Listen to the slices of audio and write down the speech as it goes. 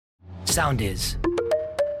Soundis.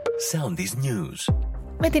 Soundis News.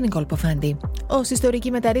 Με την Νικόλ Ποφάντη. Ως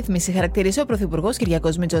ιστορική μεταρρύθμιση χαρακτήρισε ο Πρωθυπουργός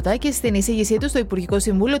Κυριάκος Μητσοτάκης στην εισήγησή του στο Υπουργικό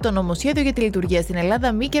Συμβούλιο το νομοσχέδιο για τη λειτουργία στην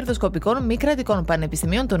Ελλάδα μη κερδοσκοπικών μη κρατικών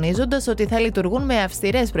πανεπιστημίων, τονίζοντας ότι θα λειτουργούν με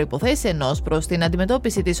αυστηρές προϋποθέσεις, ενώ προς την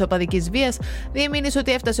αντιμετώπιση της οπαδικής βίας διεμήνυσε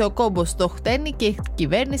ότι έφτασε ο κόμπος στο χτένι και η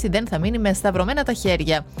κυβέρνηση δεν θα μείνει με σταυρωμένα τα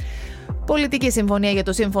χέρια. Πολιτική συμφωνία για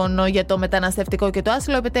το σύμφωνο για το μεταναστευτικό και το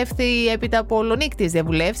άσυλο επετεύχθη έπειτα από ολονύκτιες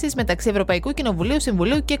διαβουλεύσεις μεταξύ Ευρωπαϊκού Κοινοβουλίου,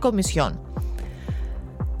 Συμβουλίου και Κομισιόν.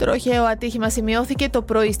 Τροχαίο ατύχημα σημειώθηκε το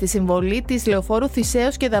πρωί στη συμβολή της λεωφόρου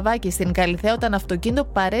Θησέως και Δαβάκη στην Καλιθέα, όταν αυτοκίνητο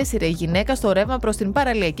παρέσυρε γυναίκα στο ρεύμα προς την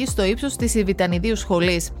παραλιακή στο ύψος της Ιβιτανιδίου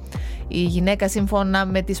σχολής. Η γυναίκα, σύμφωνα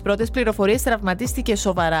με τις πρώτες πληροφορίες, τραυματίστηκε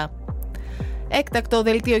σοβαρά. Έκτακτο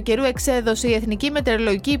δελτίο καιρού εξέδωσε η Εθνική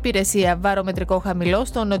Μετεωρολογική Υπηρεσία. Βαρομετρικό χαμηλό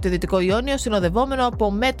στο νοτιοδυτικό Ιόνιο, συνοδευόμενο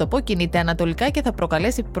από μέτωπο, κινείται ανατολικά και θα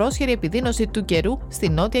προκαλέσει πρόσχερη επιδείνωση του καιρού στη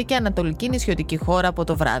νότια και ανατολική νησιωτική χώρα από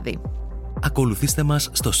το βράδυ. Ακολουθήστε μας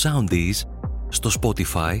στο Soundis, στο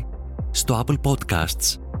Spotify, στο Apple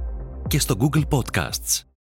Podcasts και στο Google Podcasts.